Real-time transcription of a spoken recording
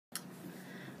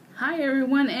Hi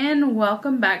everyone, and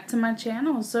welcome back to my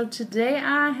channel. So today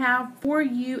I have for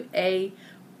you a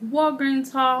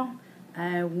Walgreens haul.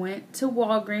 I went to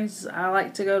Walgreens. I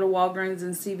like to go to Walgreens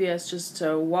and CVS just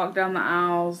to walk down the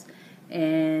aisles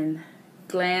and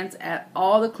glance at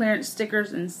all the clearance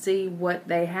stickers and see what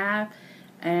they have.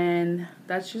 And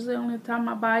that's usually the only time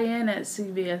I buy in at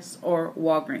CVS or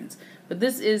Walgreens. But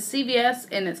this is CVS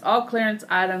and it's all clearance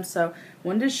items, so I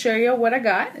wanted to show you what I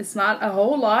got. It's not a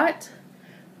whole lot,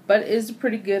 but it is a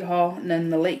pretty good haul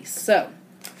nonetheless. So,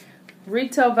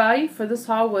 retail value for this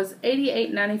haul was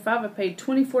 $88.95. I paid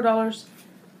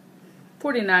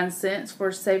 $24.49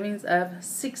 for savings of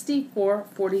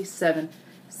 $64.47.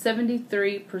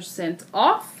 73%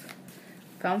 off.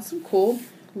 Found some cool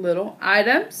little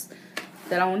items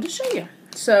that I wanted to show you.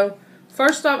 So,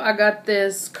 first off, I got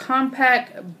this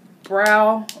compact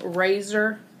brow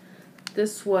razor.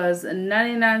 This was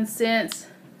 99 cents.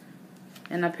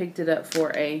 And I picked it up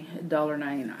for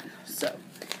 $1.99. So,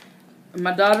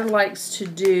 my daughter likes to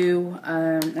do,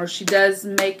 or she does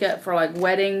makeup for like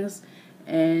weddings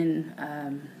and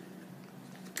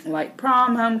like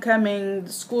prom, homecoming,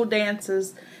 school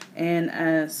dances.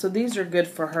 And so these are good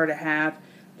for her to have.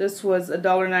 This was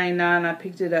 $1.99. I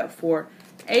picked it up for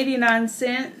 89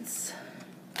 cents.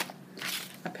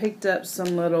 I picked up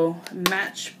some little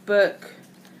matchbook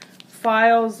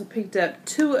files. I picked up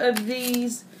 2 of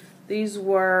these. These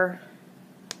were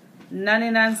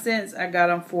 99 cents. I got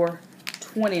them for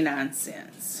 29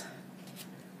 cents.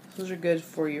 Those are good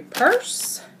for your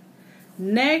purse.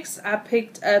 Next, I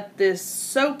picked up this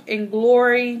Soap and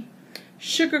Glory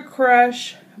Sugar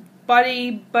Crush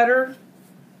Body Butter.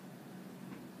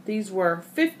 These were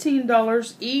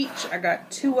 $15 each. I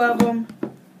got 2 of them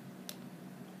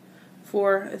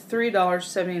for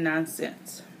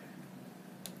 $3.79.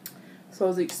 So I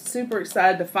was super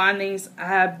excited to find these. I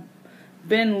have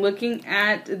been looking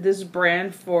at this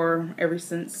brand for ever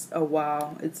since a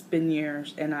while. It's been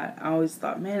years, and I always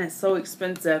thought, man, it's so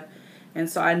expensive, and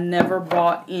so I never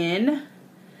bought in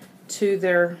to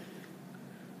their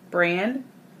brand,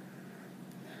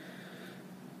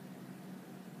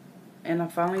 and I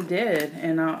finally did,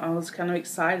 and I was kind of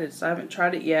excited. So I haven't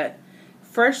tried it yet.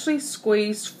 Freshly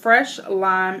squeezed fresh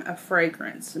lime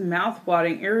fragrance,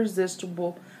 mouth-watering,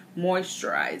 irresistible,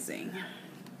 moisturizing.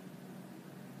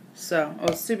 So I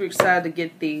was super excited to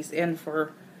get these, and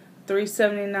for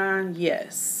 $3.79,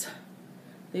 yes,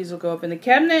 these will go up in the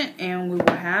cabinet and we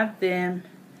will have them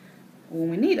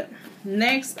when we need them.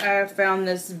 Next, I found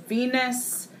this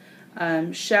Venus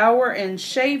shower and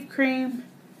shave cream,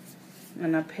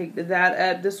 and I picked that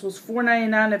up. This was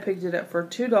 $4.99. I picked it up for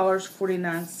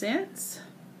 $2.49.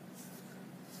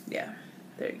 Yeah,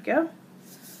 there you go.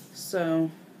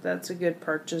 So that's a good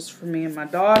purchase for me and my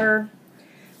daughter.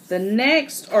 The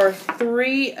next are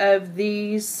 3 of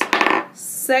these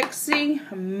Sexy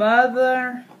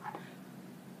Mother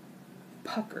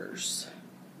puckers. I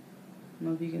don't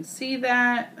know if you can see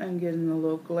that. I'm getting a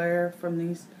little glare from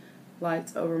these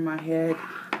lights over my head.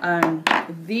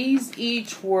 These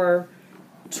each were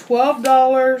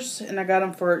 $12, and I got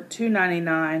them for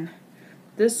 $2.99.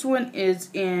 This one is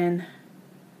in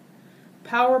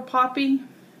Power Poppy.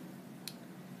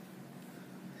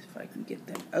 If I can get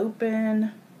them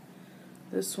open.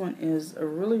 This one is a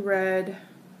really red.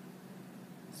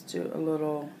 Let's do a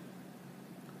little.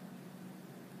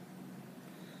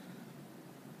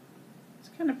 It's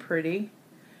kind of pretty.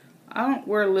 I don't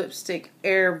wear lipstick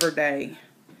every day,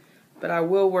 but I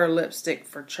will wear lipstick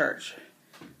for church.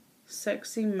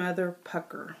 Sexy Mother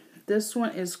Pucker. This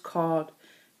one is called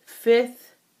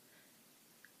Fifth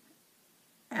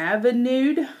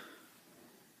Avenue,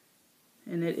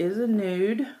 and it is a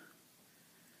nude.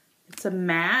 It's a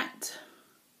matte.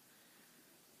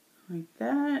 Like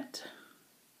that.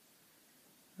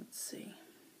 Let's see.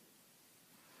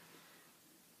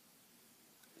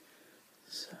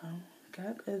 So,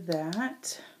 got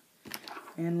that.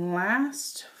 And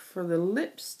last for the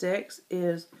lipsticks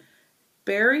is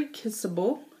Berry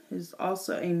Kissable. Is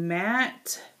also a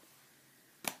matte.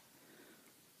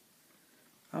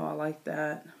 Oh, I like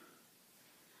that.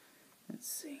 Let's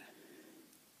see.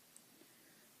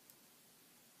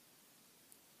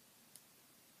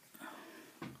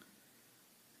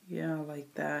 Yeah, I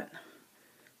like that.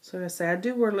 So like I say, I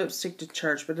do wear lipstick to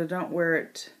church, but I don't wear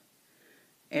it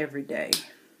every day.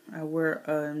 I wear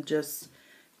just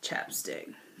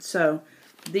chapstick. So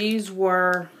these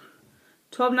were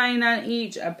 $12.99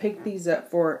 each. I picked these up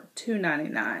for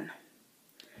 $2.99.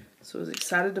 So I was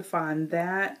excited to find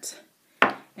that.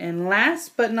 And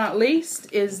last but not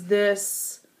least is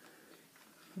this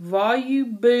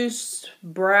Volume Boost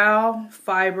Brow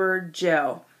Fiber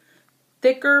Gel.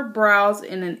 thicker brows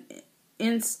in an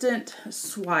instant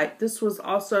swipe. This was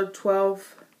also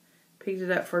 12. Picked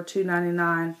it up for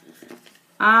 $2.99.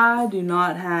 I do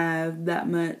not have that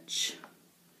much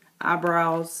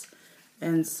eyebrows,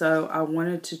 and so I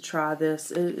wanted to try this.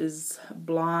 It is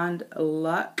Blonde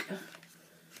Luck,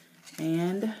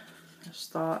 and I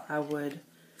just thought I would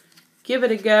give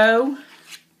it a go.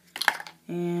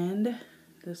 And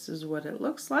this is what it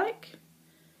looks like.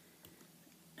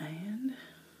 And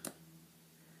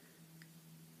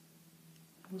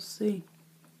we'll see.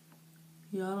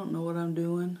 Yeah, I don't know what I'm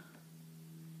doing.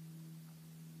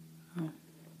 Oh.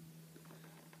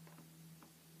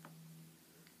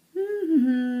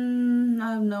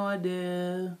 I have no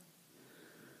idea.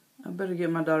 I better get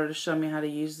my daughter to show me how to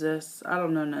use this. I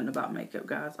don't know nothing about makeup,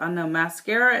 guys. I know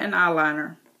mascara and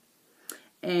eyeliner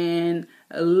and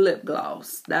lip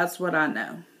gloss. That's what I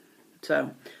know.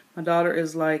 So, my daughter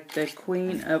is like the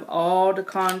queen of all the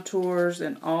contours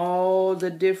and all the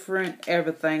different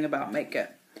everything about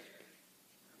makeup.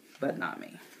 But not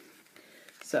me.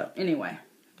 So, anyway,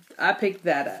 I picked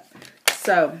that up.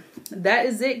 So, that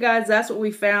is it, guys. That's what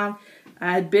we found.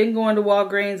 I had been going to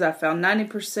Walgreens. I found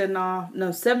 90% off, no,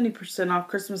 70% off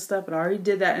Christmas stuff. But I already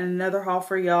did that in another haul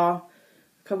for y'all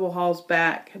a couple hauls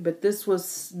back. But this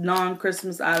was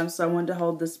non-Christmas items, so I wanted to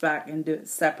hold this back and do it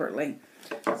separately.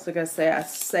 So like I say, I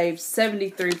saved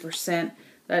 73%.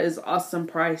 That is awesome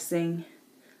pricing.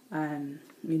 You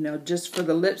know, just for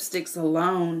the lipsticks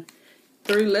alone,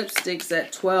 3 lipsticks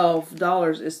at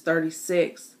 $12 is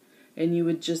 $36. And you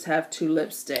would just have 2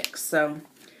 lipsticks. So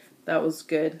that was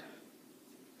good.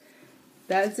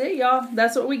 That's it, y'all.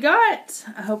 That's what we got.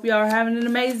 I hope y'all are having an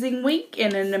amazing week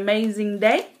and an amazing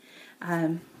day.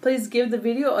 Please give the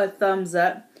video a thumbs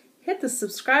up. Hit the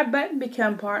subscribe button.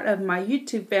 Become part of my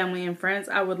YouTube family and friends.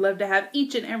 I would love to have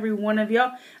each and every one of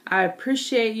y'all. I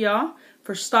appreciate y'all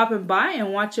for stopping by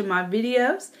and watching my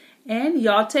videos. And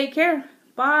y'all take care.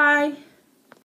 Bye.